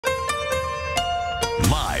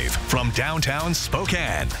Live from downtown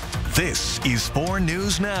Spokane, this is 4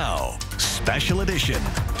 News Now, Special Edition.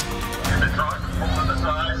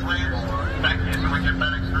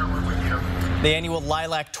 The annual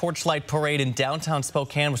Lilac Torchlight Parade in downtown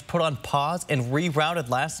Spokane was put on pause and rerouted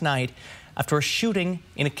last night after a shooting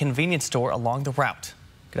in a convenience store along the route.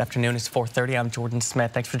 Good afternoon, it's 4:30. I'm Jordan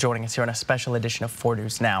Smith. Thanks for joining us here on a special edition of 4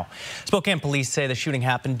 News Now. Spokane police say the shooting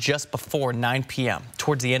happened just before 9 p.m.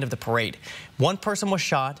 towards the end of the parade. One person was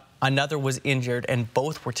shot, another was injured, and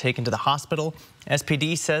both were taken to the hospital.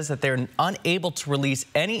 SPD says that they're unable to release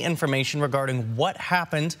any information regarding what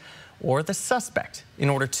happened or the suspect in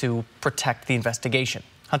order to protect the investigation.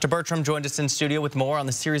 Hunter Bertram joined us in studio with more on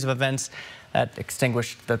the series of events that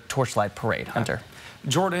extinguished the Torchlight Parade. Hunter.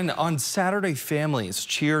 Jordan, on Saturday, families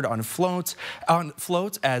cheered on floats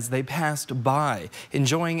as they passed by,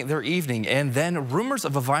 enjoying their evening, and then rumors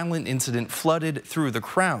of a violent incident flooded through the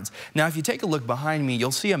crowds. Now, if you take a look behind me,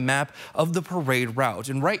 you'll see a map of the parade route,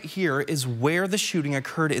 and right here is where the shooting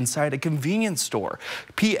occurred inside a convenience store,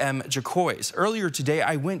 PM Jacoy's. Earlier today,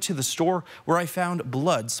 I went to the store where I found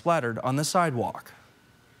blood splattered on the sidewalk.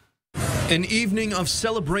 An evening of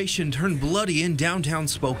celebration turned bloody in downtown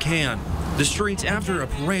Spokane. The streets after a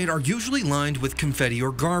parade are usually lined with confetti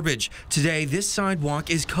or garbage. Today, this sidewalk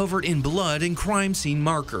is covered in blood and crime scene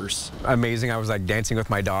markers. Amazing. I was like dancing with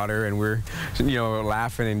my daughter and we're,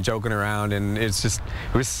 laughing and joking around, and it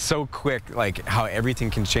was so quick, like how everything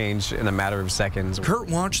can change in a matter of seconds. Kurt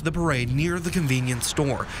watched the parade near the convenience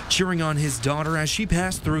store, cheering on his daughter as she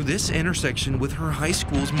passed through this intersection with her high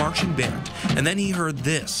school's marching band. And then he heard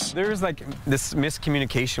this. There was like this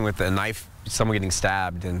miscommunication with a knife, someone getting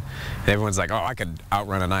stabbed, and everyone's like, oh, I could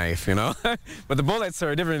outrun a knife, but the bullets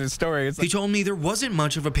are a different story. He told me there wasn't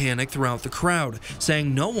much of a panic throughout the crowd,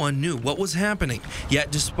 saying no one knew what was happening.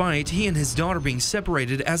 Yet despite he and his daughter being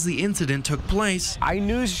separated as the incident took place, I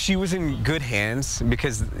knew she was in good hands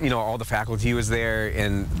because all the faculty was there,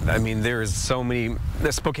 and I mean there is so many.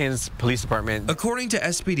 The Spokane's police department. According to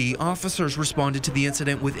SPD, officers responded to the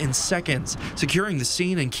incident within seconds, securing the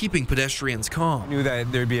scene and keeping pedestrians calm. Knew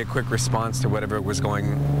that there'd be a quick response to whatever was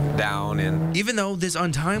going down. And even though this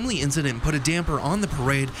untimely incident put a damper on the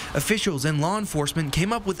parade, officials and law enforcement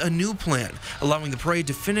came up with a new plan, allowing the parade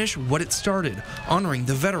to finish what it started, honoring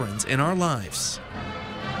the veterans in our lives.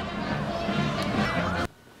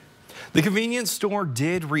 The convenience store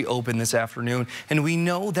did reopen this afternoon, and we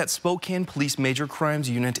know that Spokane Police Major Crimes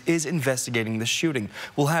Unit is investigating the shooting.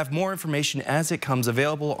 We'll have more information as it comes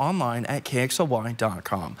available online at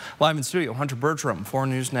KXLY.com. Live in studio, Hunter Bertram, 4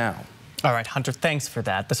 News Now. All right, Hunter, thanks for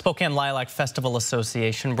that. The Spokane Lilac Festival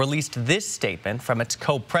Association released this statement from its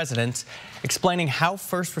co-presidents explaining how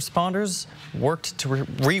first responders worked to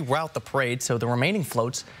reroute the parade so the remaining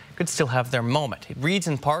floats could still have their moment. It reads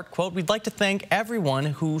in part, quote, "We'd like to thank everyone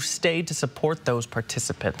who stayed to support those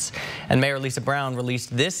participants." And Mayor Lisa Brown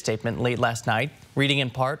released this statement late last night, reading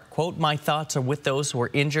in part, quote, "My thoughts are with those who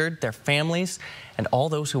were injured, their families, and all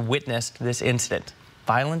those who witnessed this incident.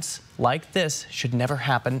 Violence like this should never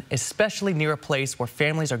happen, especially near a place where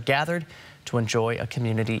families are gathered to enjoy a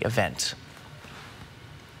community event."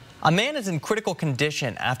 A man is in critical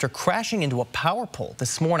condition after crashing into a power pole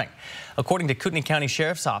this morning. According to Kootenai County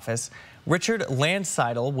Sheriff's Office, Richard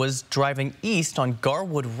Landseidel was driving east on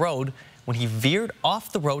Garwood Road when he veered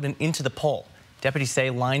off the road and into the pole. Deputies say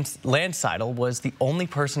Landseidel was the only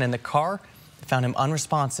person in the car. They found him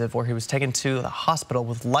unresponsive, where he was taken to the hospital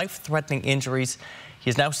with life-threatening injuries.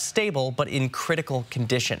 He is now stable but in critical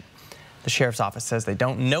condition. The Sheriff's Office says they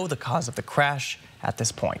don't know the cause of the crash at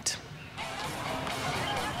this point.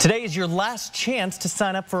 Today is your last chance to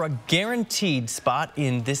sign up for a guaranteed spot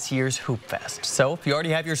in this year's Hoop Fest. So if you already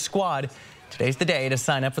have your squad, today's the day to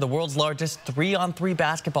sign up for the world's largest 3-on-3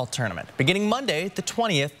 basketball tournament. Beginning Monday, the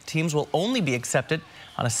 20th, teams will only be accepted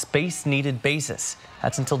on a space-needed basis.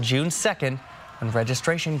 That's until June 2nd, when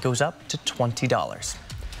registration goes up to $20.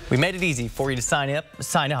 We made it easy for you to sign up.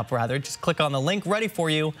 Just click on the link ready for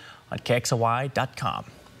you on KXLY.com.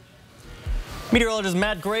 Meteorologist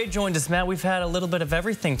Matt Gray joined us. Matt, we've had a little bit of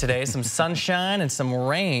everything today, some sunshine and some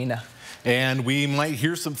rain. And we might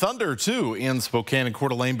hear some thunder, too, in Spokane and Coeur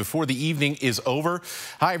d'Alene before the evening is over.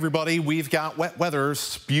 Hi, everybody. We've got wet weather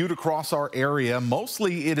spewed across our area.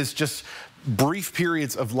 Mostly it is just brief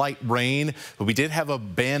periods of light rain, but we did have a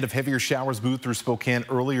band of heavier showers move through Spokane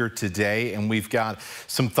earlier today, and we've got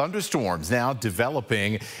some thunderstorms now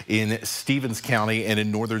developing in Stevens County and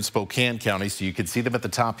in northern Spokane County. So you can see them at the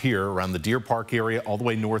top here around the Deer Park area all the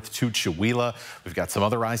way north to Chewelah. We've got some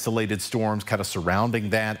other isolated storms kind of surrounding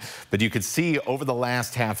that, but you can see over the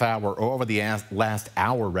last half hour, or over the last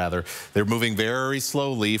hour rather, they're moving very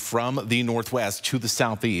slowly from the northwest to the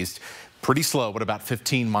southeast. Pretty slow at about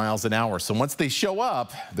 15 miles an hour. So once they show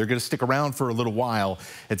up, they're going to stick around for a little while.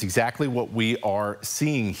 It's exactly what we are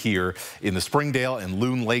seeing here in the Springdale and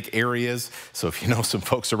Loon Lake areas. So if you know some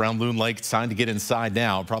folks around Loon Lake, it's time to get inside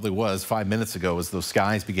now. It probably was 5 minutes ago as those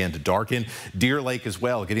skies began to darken. Deer Lake as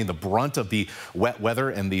well, getting the brunt of the wet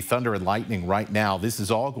weather and the thunder and lightning right now. This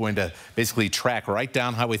is all going to basically track right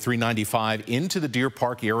down Highway 395 into the Deer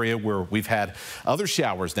Park area where we've had other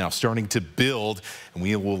showers now starting to build, and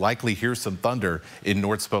we will likely hear some thunder in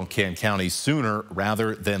North Spokane County sooner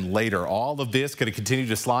rather than later. All of this going to continue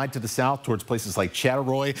to slide to the south towards places like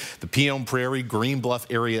Chattaroy, the Pion Prairie, Green Bluff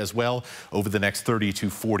area as well over the next 30 to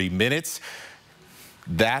 40 minutes.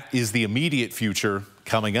 That is the immediate future.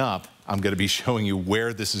 Coming up, I'm going to be showing you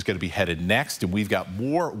where this is going to be headed next, and we've got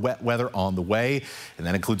more wet weather on the way, and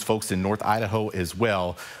that includes folks in North Idaho as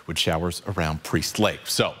well with showers around Priest Lake.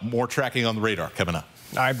 So more tracking on the radar coming up.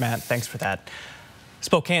 All right, Matt, thanks for that.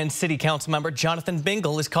 Spokane City Council member Jonathan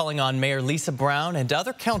Bingle is calling on Mayor Lisa Brown and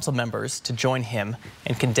other council members to join him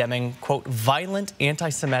in condemning, quote, violent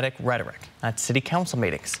anti-Semitic rhetoric at city council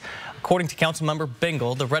meetings. According to Councilmember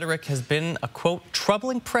Bingle, the rhetoric has been a, quote,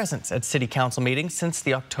 troubling presence at city council meetings since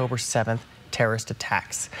the October 7th terrorist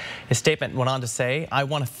attacks. His statement went on to say, I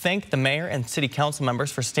want to thank the mayor and city council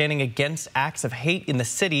members for standing against acts of hate in the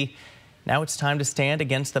city. Now it's time to stand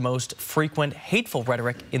against the most frequent hateful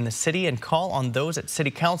rhetoric in the city and call on those at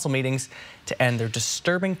city council meetings to end their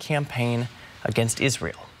disturbing campaign against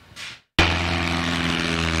Israel. In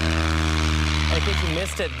case you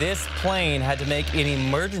missed it, this plane had to make an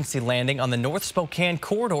emergency landing on the North Spokane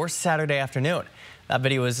corridor Saturday afternoon. That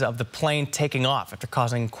video is of the plane taking off after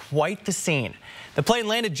causing quite the scene. The plane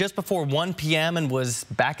landed just before 1 p.m. and was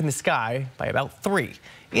back in the sky by about 3.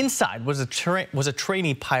 Inside was a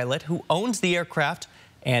trainee pilot who owns the aircraft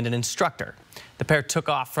and an instructor. The pair took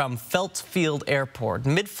off from Felts Field Airport.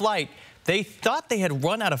 Mid-flight, they thought they had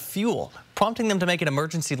run out of fuel, prompting them to make an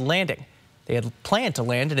emergency landing. They had planned to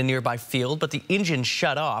land in a nearby field, but the engine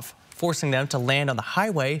shut off, forcing them to land on the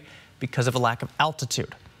highway because of a lack of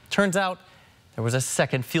altitude. Turns out there was a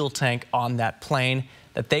second fuel tank on that plane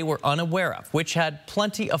that they were unaware of, which had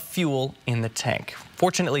plenty of fuel in the tank.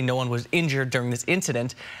 Fortunately, no one was injured during this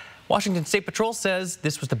incident. Washington State Patrol says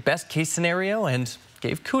this was the best case scenario and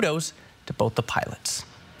gave kudos to both the pilots.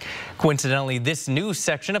 Coincidentally, this new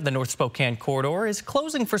section of the North Spokane corridor is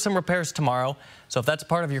closing for some repairs tomorrow. So if that's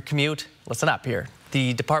part of your commute, listen up here.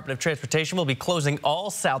 The Department of Transportation will be closing all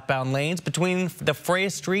southbound lanes between the Freya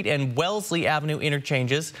Street and Wellesley Avenue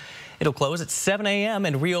interchanges. It'll close at 7 a.m.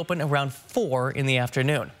 and reopen around 4 in the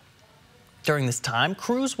afternoon. During this time,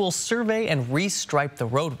 crews will survey and restripe the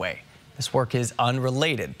roadway. This work is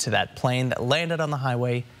unrelated to that plane that landed on the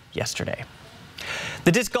highway yesterday.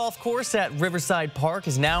 The disc golf course at Riverside Park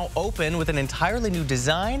is now open with an entirely new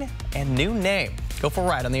design and new name. Go for a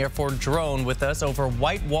ride on the Air 4 drone with us over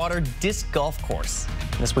Whitewater Disc Golf Course.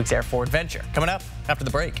 This week's Air 4 adventure coming up after the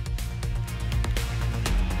break.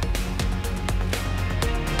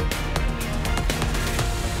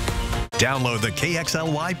 Download the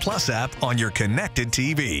KXLY Plus app on your connected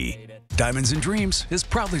TV. Diamonds and Dreams is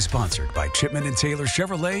proudly sponsored by Chipman and Taylor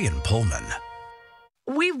Chevrolet in Pullman.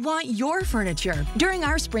 We want your furniture. During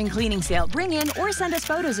our spring cleaning sale, bring in or send us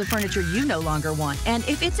photos of furniture you no longer want. And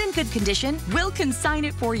if it's in good condition, we'll consign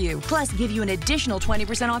it for you. Plus, give you an additional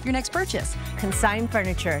 20% off your next purchase. Consign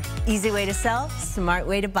furniture. Easy way to sell, smart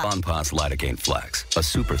way to buy. Salonpas Lidocaine Flex, a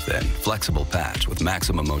super thin, flexible patch with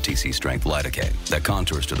maximum OTC strength lidocaine that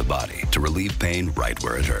contours to the body to relieve pain right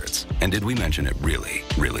where it hurts. And did we mention it really,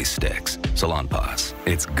 really sticks? Salonpas,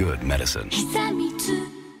 it's good medicine.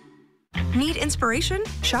 Need inspiration?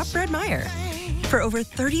 Shop Fred Meyer. For over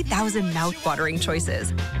 30,000 mouth-watering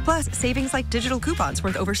choices. Plus, savings like digital coupons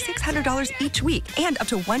worth over $600 each week and up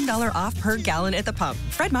to $1 off per gallon at the pump.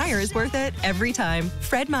 Fred Meyer is worth it every time.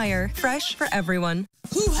 Fred Meyer, fresh for everyone.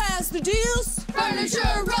 Who has the deals?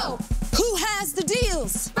 Furniture Row. Who has the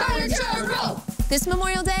deals? Furniture Row. This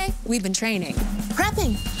Memorial Day, we've been training.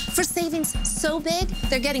 Prepping for savings so big,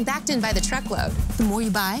 they're getting backed in by the truckload. The more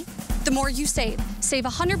you buy, the more you save. Save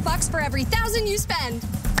 $100 for every 1,000 you spend.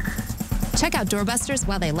 Check out Doorbusters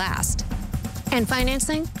while they last. And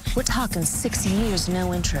financing? We're talking 6 years,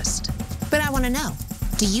 no interest. But I want to know,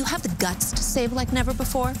 Do you have the guts to save like never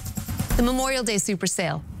before? The Memorial Day Super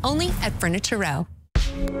Sale, only at Furniture Row.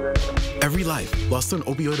 Every life lost to an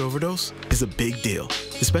opioid overdose is a big deal,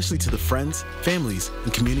 especially to the friends, families,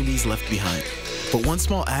 and communities left behind. But one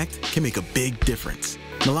small act can make a big difference.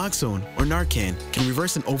 Naloxone, or Narcan, can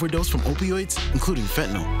reverse an overdose from opioids, including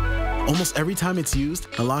fentanyl. Almost every time it's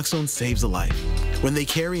used, naloxone saves a life. When they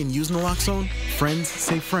carry and use naloxone, friends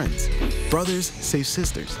save friends, brothers save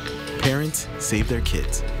sisters, parents save their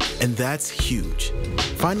kids. And that's huge.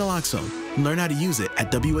 Find naloxone and learn how to use it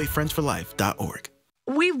at wafriendsforlife.org.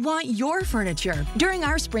 We want your furniture. During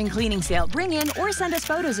our spring cleaning sale, bring in or send us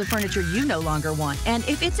photos of furniture you no longer want. And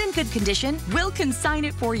if it's in good condition, we'll consign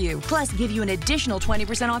it for you. Plus, give you an additional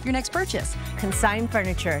 20% off your next purchase. Consign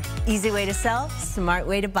furniture. Easy way to sell, smart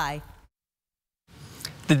way to buy.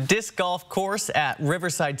 The disc golf course at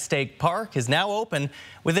Riverside State Park is now open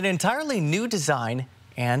with an entirely new design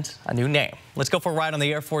and a new name. Let's go for a ride on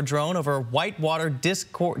the Air 4 drone over Whitewater disc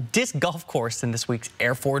golf course in this week's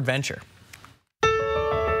Air 4 adventure.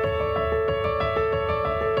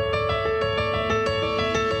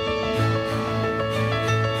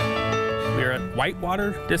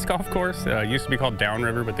 Whitewater Disc Golf Course. It used to be called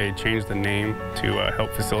Downriver, but they changed the name to help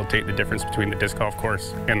facilitate the difference between the disc golf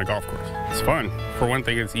course and the golf course. It's fun. For one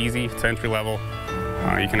thing, it's easy. It's entry level.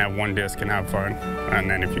 You can have one disc and have fun. And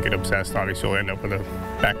then if you get obsessed, obviously you'll end up with a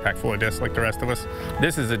backpack full of discs like the rest of us.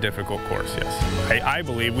 This is a difficult course, yes. I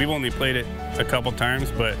believe we've only played it a couple times,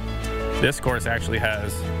 but this course actually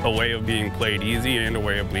has a way of being played easy and a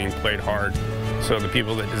way of being played hard. So the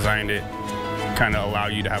people that designed it kind of allow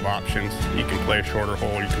you to have options. You can play a shorter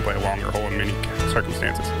hole, you can play a longer hole in many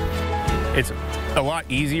circumstances. It's a lot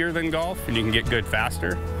easier than golf and you can get good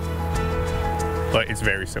faster, but it's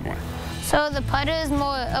very similar. So the putter is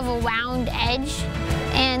more of a round edge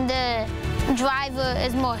and the driver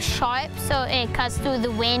is more sharp, so it cuts through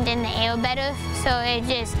the wind and the air better, so it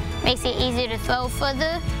just makes it easier to throw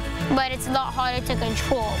further, but it's a lot harder to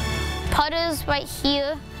control. Putters right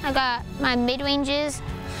here, I got my mid-ranges.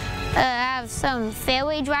 I have some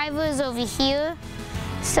fairway drivers over here,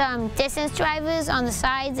 some distance drivers on the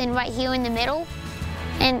sides and right here in the middle.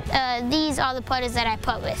 And these are the putters that I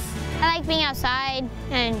putt with. I like being outside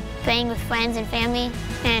and playing with friends and family,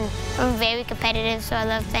 and I'm very competitive, so I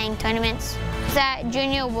love playing tournaments. I was at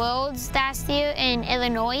Junior Worlds last year in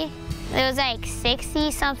Illinois. There was like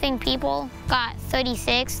 60-something people, got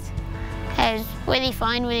 36th. It was really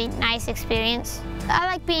fun, really nice experience. I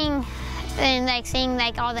like being and like seeing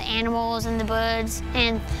like all the animals and the birds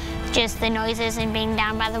and just the noises and being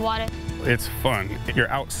down by the water. It's fun. You're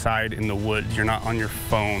outside in the woods. You're not on your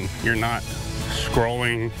phone. You're not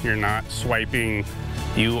scrolling. You're not swiping.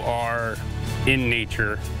 You are in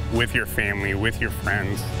nature with your family, with your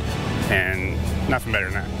friends, and nothing better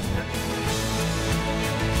than that.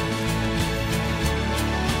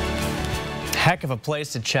 Heck of a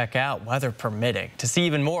place to check out, weather permitting. To see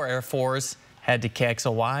even more Air 4s, head to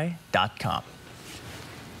KXLY.com.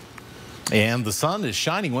 And the sun is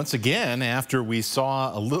shining once again after we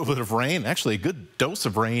saw a little bit of rain, actually a good dose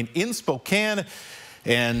of rain in Spokane.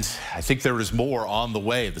 And I think there is more on the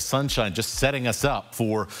way. The sunshine just setting us up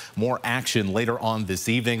for more action later on this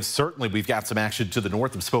evening. Certainly, we've got some action to the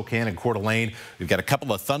north of Spokane and Coeur d'Alene. We've got a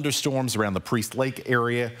couple of thunderstorms around the Priest Lake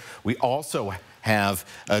area. We also have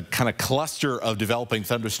a kind of cluster of developing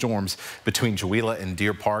thunderstorms between Chewelah and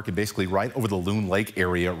Deer Park and basically right over the Loon Lake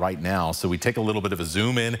area right now. So we take a little bit of a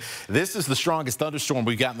zoom in. This is the strongest thunderstorm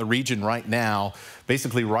we've got in the region right now,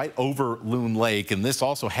 basically right over Loon Lake. And this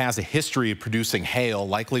also has a history of producing hail.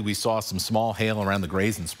 Likely we saw some small hail around the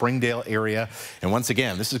Grays and Springdale area. And once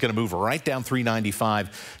again, this is going to move right down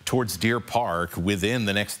 395 towards Deer Park within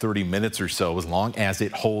the next 30 minutes or so, as long as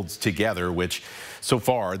it holds together, which so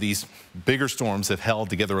far these bigger storms have held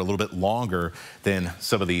together a little bit longer than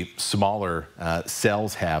some of the smaller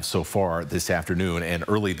cells have so far this afternoon and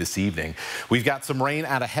early this evening. We've got some rain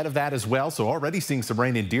out ahead of that as well, so already seeing some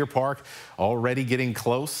rain in Deer Park, already getting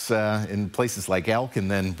close in places like Elk,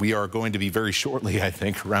 and then we are going to be very shortly, I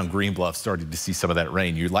think, around Green Bluff starting to see some of that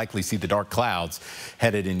rain. You likely see the dark clouds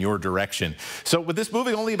headed in your direction. So with this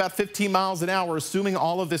moving only about 15 miles an hour, assuming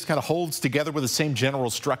all of this kind of holds together with the same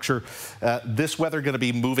general structure, this weather going to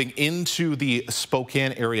be moving into the the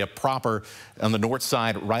Spokane area proper on the north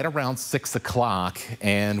side right around 6 o'clock,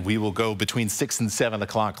 and we will go between 6 and 7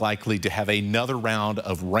 o'clock, likely to have another round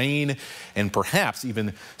of rain and perhaps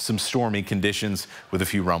even some stormy conditions with a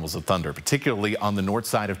few rumbles of thunder, particularly on the north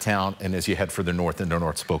side of town and as you head further north into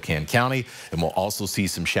North Spokane County. And we'll also see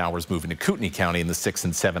some showers moving to Kootenai County in the 6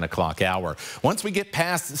 and 7 o'clock hour. Once we get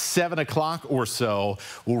past 7 o'clock or so,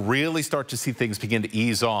 we'll really start to see things begin to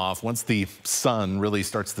ease off. Once the sun really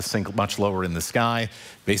starts to sink much lower in the sky,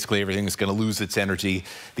 basically everything is going to lose its energy.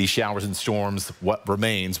 These showers and storms, what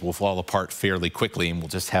remains, will fall apart fairly quickly, and we'll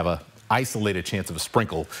just have a isolated chance of a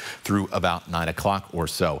sprinkle through about 9 o'clock or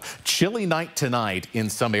so. Chilly night tonight in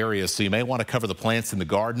some areas, so you may want to cover the plants in the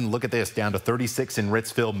garden. Look at this, down to 36 in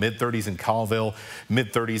Ritzville, mid-30s in Colville,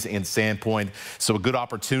 mid-30s in Sandpoint. So a good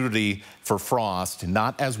opportunity for frost.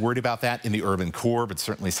 Not as worried about that in the urban core, but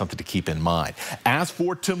certainly something to keep in mind. As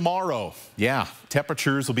for tomorrow, yeah,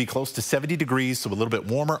 temperatures will be close to 70 degrees, so a little bit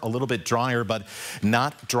warmer, a little bit drier, but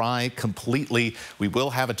not dry completely. We will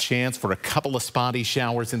have a chance for a couple of spotty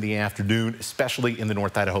showers in the afternoon, especially in the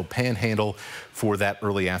North Idaho Panhandle for that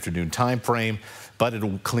early afternoon time frame, but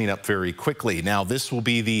it'll clean up very quickly. Now, this will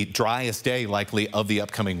be the driest day likely of the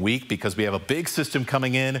upcoming week because we have a big system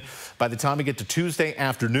coming in. By the time we get to Tuesday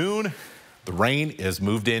afternoon, the rain is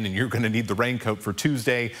moved in, and you're going to need the raincoat for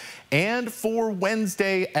Tuesday and for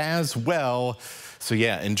Wednesday as well. So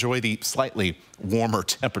yeah, enjoy the slightly warmer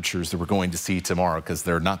temperatures that we're going to see tomorrow because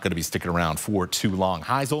they're not going to be sticking around for too long.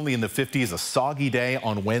 Highs only in the 50s, a soggy day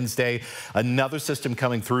on Wednesday. Another system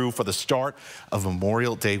coming through for the start of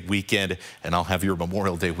Memorial Day weekend, and I'll have your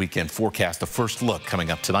Memorial Day weekend forecast, a first look coming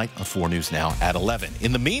up tonight on 4 News Now at 11.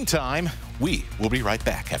 In the meantime, we will be right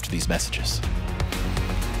back after these messages.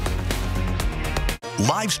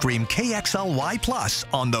 Live stream KXLY Plus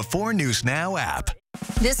on the 4 News Now app.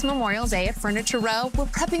 This Memorial Day at Furniture Row, we're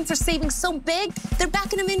prepping for savings so big, they're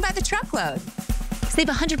backing them in by the truckload. Save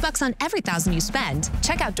 $100 on every $1,000 you spend.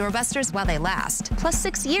 Check out doorbusters while they last. Plus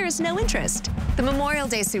 6 years, no interest. The Memorial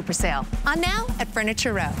Day Super Sale, on now at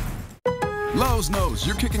Furniture Row. Lowe's knows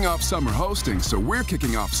you're kicking off summer hosting, so we're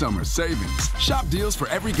kicking off summer savings. Shop deals for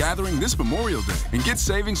every gathering this Memorial Day and get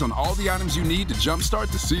savings on all the items you need to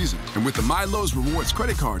jumpstart the season. And with the My Lowe's Rewards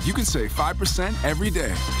credit card, you can save 5% every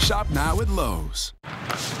day. Shop now at Lowe's.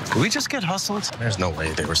 Did we just get hustled? There's no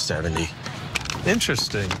way they were 70.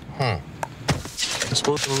 Interesting. It's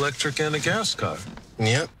both an electric and a gas car.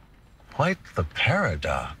 Yep. Quite the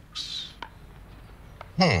paradox.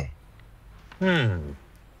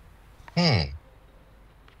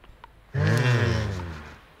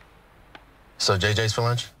 So JJ's for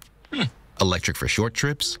lunch? Electric for short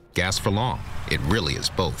trips, gas for long. It really is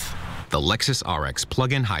both. The Lexus RX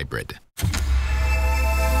plug-in hybrid.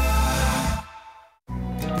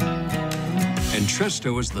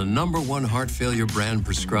 Entresto is the #1 heart failure brand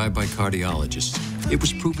prescribed by cardiologists. It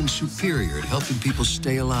was proven superior at helping people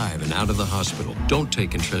stay alive and out of the hospital. Don't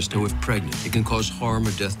take Entresto if pregnant. It can cause harm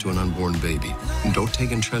or death to an unborn baby. And don't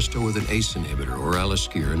take Entresto with an ACE inhibitor or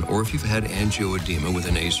aliskiren, or if you've had angioedema with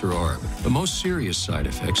an ACE or ARB. The most serious side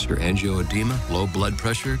effects are angioedema, low blood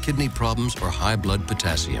pressure, kidney problems, or high blood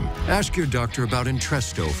potassium. Ask your doctor about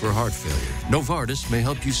Entresto for heart failure. Novartis may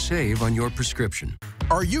help you save on your prescription.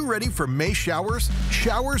 Are you ready for May showers?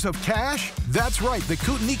 Showers of cash? That's right, the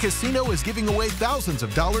Kootenai Casino is giving away thousands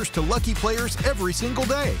of dollars to lucky players every single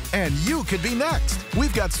day. And you could be next.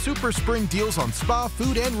 We've got super spring deals on spa,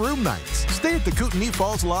 food, and room nights. Stay at the Kootenai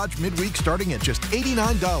Falls Lodge midweek starting at just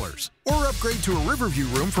 $89. Or upgrade to a Riverview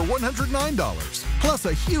room for $109. Plus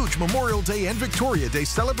a huge Memorial Day and Victoria Day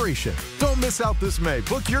celebration. Don't miss out this May.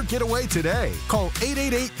 Book your getaway today. Call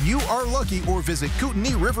 888-YOU-ARE-LUCKY or visit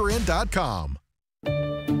KootenaiRiverIn.com.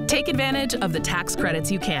 Take advantage of the tax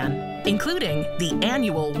credits you can, including the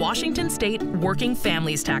annual Washington State Working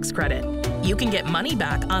Families Tax Credit. You can get money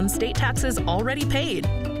back on state taxes already paid.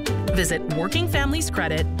 Visit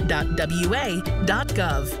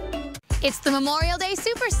workingfamiliescredit.wa.gov. It's the Memorial Day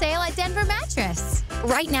Super Sale at Denver Mattress.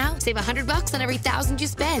 Right now, save $100 on every $1,000 you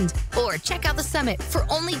spend. Or check out the Summit for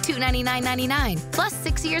only $299.99. Plus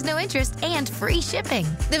 6 years no interest and free shipping.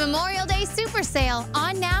 The Memorial Day Super Sale,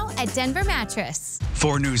 on now at Denver Mattress.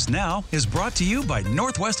 4 News Now is brought to you by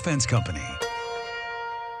Northwest Fence Company.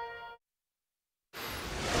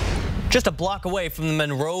 Just a block away from the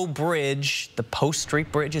Monroe Bridge, the Post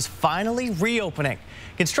Street Bridge is finally reopening.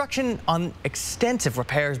 Construction on extensive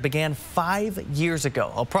repairs began 5 years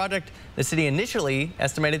ago, a project the city initially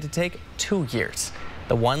estimated to take 2 years.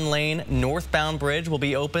 The 1-lane northbound bridge will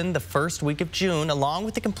be open the first week of June, along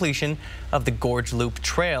with the completion of the Gorge Loop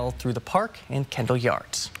Trail through the park and Kendall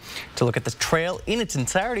Yards. To look at the trail in its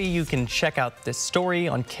entirety, you can check out this story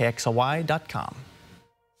on KXLY.com.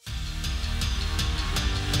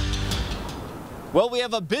 Well, we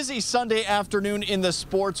have a busy Sunday afternoon in the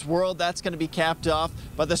sports world. That's going to be capped off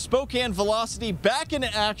by the Spokane Velocity back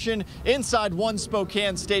into action inside One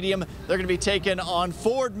Spokane Stadium. They're going to be taking on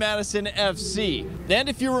Ford Madison FC. And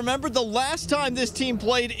if you remember, the last time this team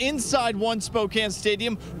played inside One Spokane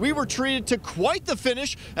Stadium, we were treated to quite the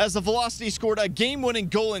finish as the Velocity scored a game-winning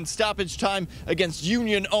goal in stoppage time against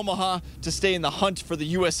Union Omaha to stay in the hunt for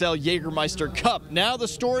the USL Jägermeister Cup. Now the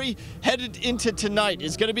story headed into tonight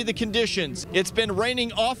is going to be the conditions. It's been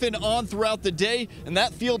raining off and on throughout the day, and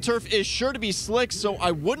that field turf is sure to be slick, so I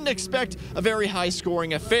wouldn't expect a very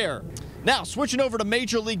high-scoring affair. Now, switching over to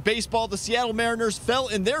Major League Baseball, the Seattle Mariners fell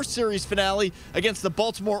in their series finale against the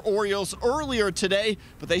Baltimore Orioles earlier today,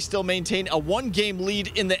 but they still maintain a one-game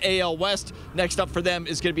lead in the AL West. Next up for them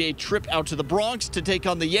is going to be a trip out to the Bronx to take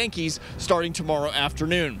on the Yankees starting tomorrow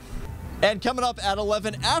afternoon. And coming up at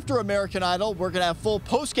 11 after American Idol, we're going to have full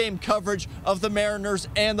post-game coverage of the Mariners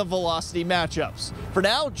and the Velocity matchups. For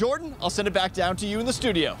now, Jordan, I'll send it back down to you in the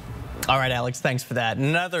studio. All right, Alex, thanks for that.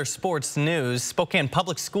 In other sports news, Spokane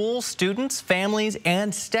Public Schools, students, families,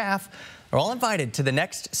 and staff are all invited to the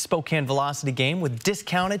next Spokane Velocity game with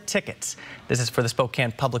discounted tickets. This is for the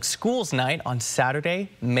Spokane Public Schools night on Saturday,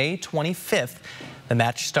 May 25th. The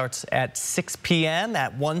match starts at 6 p.m.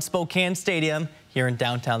 at One Spokane Stadium here in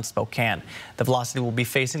downtown Spokane. The Velocity will be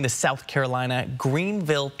facing the South Carolina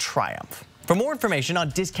Greenville Triumph. For more information on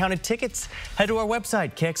discounted tickets, head to our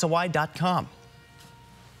website, KXLY.com.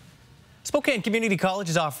 Spokane Community College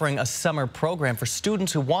is offering a summer program for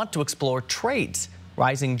students who want to explore trades.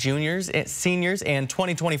 Rising juniors, seniors, and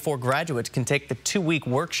 2024 graduates can take the 2-week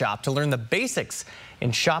workshop to learn the basics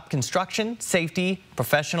in shop construction, safety,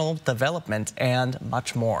 professional development, and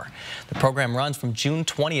much more. The program runs from June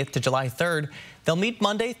 20th to July 3rd. They'll meet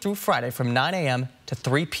Monday through Friday from 9 a.m. to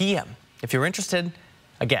 3 p.m. If you're interested,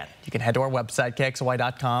 again, you can head to our website,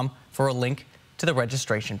 KXLY.com, for a link to the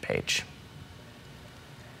registration page.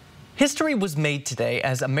 History was made today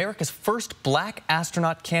as America's first black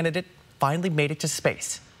astronaut candidate finally made it to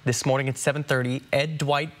space. This morning at 7:30, Ed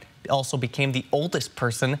Dwight also became the oldest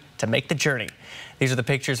person to make the journey. These are the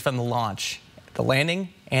pictures from the launch, the landing,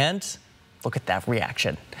 and look at that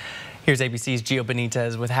reaction. Here's ABC's Gio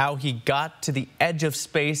Benitez with how he got to the edge of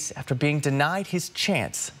space after being denied his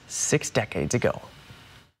chance 6 decades ago.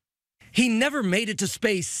 He never made it to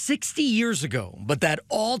space 60 years ago, but that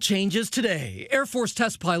all changes today. Air Force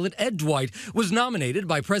test pilot Ed Dwight was nominated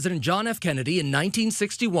by President John F. Kennedy in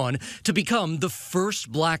 1961 to become the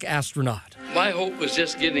first black astronaut. My hope was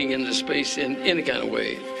just getting into space in any kind of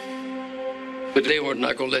way, but they were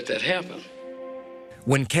not going to let that happen.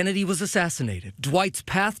 When Kennedy was assassinated, Dwight's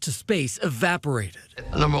path to space evaporated.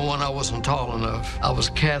 Number one, I wasn't tall enough. I was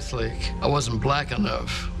Catholic. I wasn't black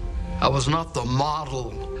enough. I was not the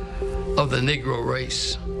model of the Negro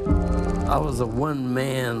race. I was a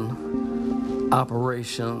one-man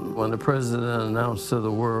operation when the president announced to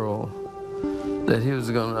the world that he was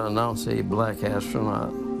going to announce a black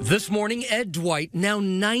astronaut. This morning, Ed Dwight, now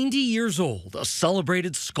 90 years old, a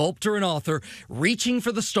celebrated sculptor and author, reaching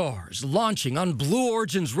for the stars, launching on Blue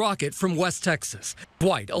Origin's rocket from West Texas.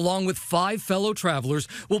 Dwight, along with 5 fellow travelers,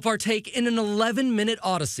 will partake in an 11-minute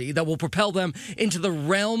odyssey that will propel them into the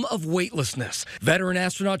realm of weightlessness. Veteran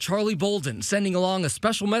astronaut Charlie Bolden sending along a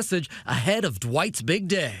special message ahead of Dwight's big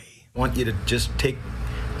day. I want you to just take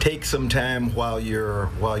some time while you're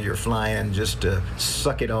flying, just to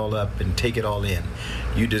suck it all up and take it all in.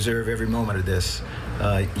 You deserve every moment of this.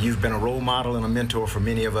 You've been a role model and a mentor for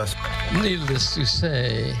many of us. Needless to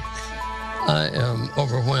say, I am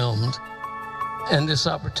overwhelmed. And this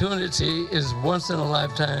opportunity is once in a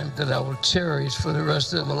lifetime that I will cherish for the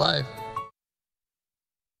rest of my life.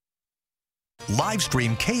 Live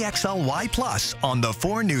stream KXLY Plus on the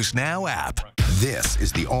 4 News Now app. This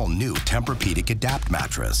is the all-new Tempur-Pedic Adapt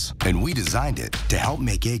mattress, and we designed it to help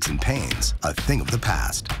make aches and pains a thing of the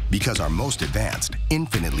past. Because our most advanced,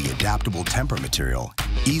 infinitely adaptable Tempur material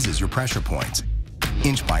eases your pressure points,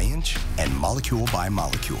 inch by inch and molecule by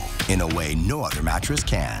molecule, in a way no other mattress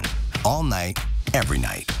can. All night, every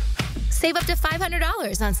night. Save up to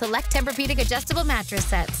 $500 on select Tempur-Pedic adjustable mattress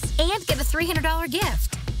sets and get a $300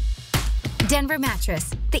 gift. Denver Mattress,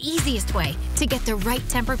 the easiest way to get the right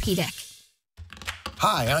Tempur-Pedic.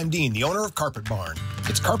 Hi, I'm Dean, the owner of Carpet Barn.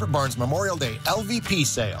 It's Carpet Barn's Memorial Day LVP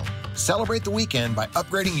sale. Celebrate the weekend by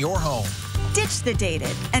upgrading your home. Ditch the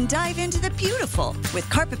dated and dive into the beautiful with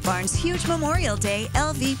Carpet Barn's huge Memorial Day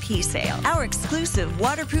LVP sale. Our exclusive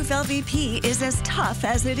waterproof LVP is as tough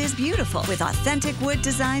as it is beautiful with authentic wood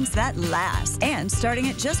designs that last. And starting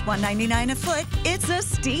at just $199 a foot, it's a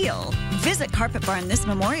steal. Visit Carpet Barn this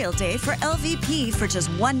Memorial Day for LVP for just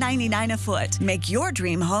 $199 a foot. Make your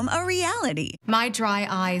dream home a reality. My dry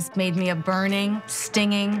eyes made me a burning,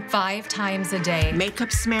 stinging 5 times a day.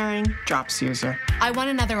 Makeup smearing, drops user. I want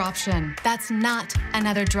another option. That's not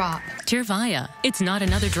another drop. Tyrvaya. It's not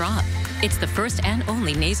another drop. It's the first and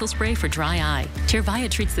only nasal spray for dry eye. Tyrvaya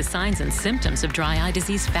treats the signs and symptoms of dry eye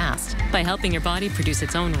disease fast by helping your body produce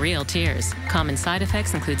its own real tears. Common side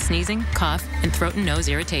effects include sneezing, cough, and throat and nose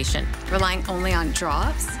irritation. Relying only on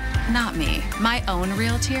drops? Not me. My own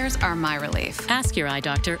real tears are my relief. Ask your eye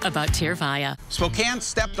doctor about Tyrvaya. Spokane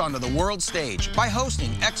stepped onto the world stage by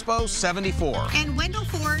hosting Expo 74. And Wendell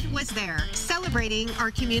Ford was there, celebrating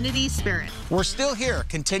our community spirit. We're still here,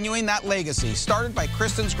 continuing that legacy started by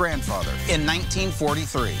Kristen's grandfather in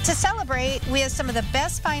 1943. To celebrate, we have some of the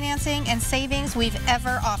best financing and savings we've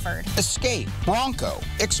ever offered. Escape, Bronco,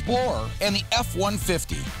 Explorer, and the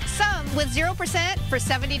F-150. Some with 0% for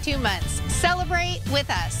 72 months. Celebrate with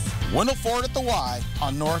us. Wendell Ford at the Y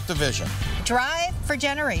on North Division. Drive for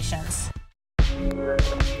generations.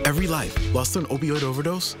 Every life lost to an opioid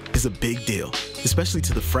overdose is a big deal, especially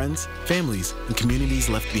to the friends, families, and communities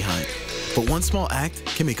left behind. But one small act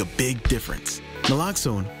can make a big difference.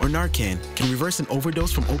 Naloxone, or Narcan, can reverse an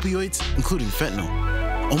overdose from opioids, including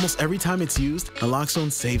fentanyl. Almost every time it's used,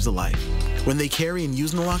 naloxone saves a life. When they carry and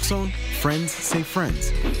use naloxone, friends save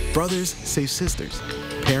friends, brothers save sisters,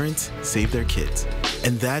 parents save their kids.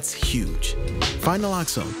 And that's huge. Find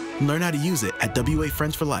naloxone and learn how to use it at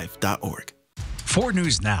wafriendsforlife.org. 4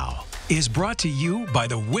 News Now is brought to you by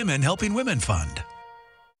the Women Helping Women Fund.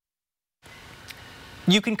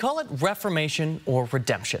 You can call it reformation or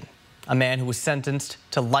redemption. A man who was sentenced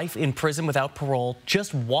to life in prison without parole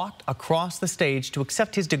just walked across the stage to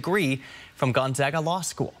accept his degree from Gonzaga Law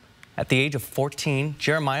School. At the age of 14,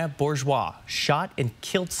 Jeremiah Bourgeois shot and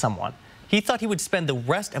killed someone. He thought he would spend the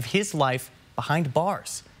rest of his life behind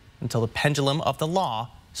bars until the pendulum of the law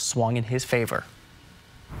swung in his favor.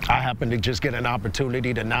 I happened to just get an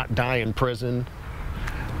opportunity to not die in prison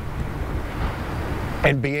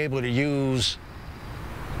and be able to use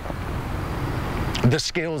the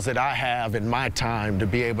skills that I have in my time to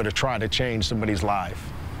be able to try to change somebody's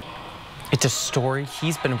life. It's a story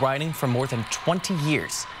he's been writing for more than 20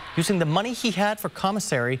 years, using the money he had for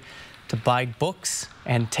commissary to buy books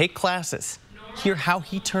and take classes. Hear how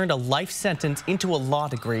he turned a life sentence into a law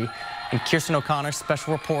degree in Kirsten O'Connor's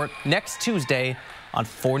special report next Tuesday on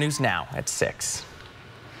 4 News Now at 6.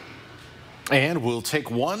 And we'll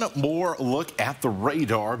take one more look at the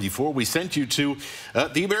radar before we send you to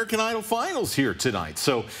the American Idol finals here tonight.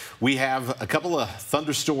 So we have a couple of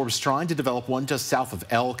thunderstorms trying to develop, one just south of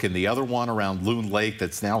Elk and the other one around Loon Lake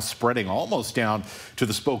that's now spreading almost down to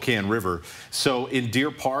the Spokane River. So in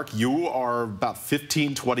Deer Park, you are about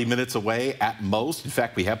 15-20 minutes away at most. In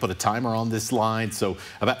fact, we have put a timer on this line, so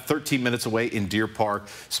about 13 minutes away in Deer Park.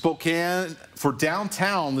 Spokane, for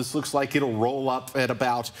downtown, this looks like it'll roll up at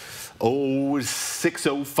about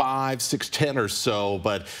 6:05, 6:10 or so,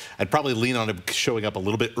 but I'd probably lean on it showing up a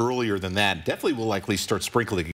little bit earlier than that. Definitely will likely start sprinkling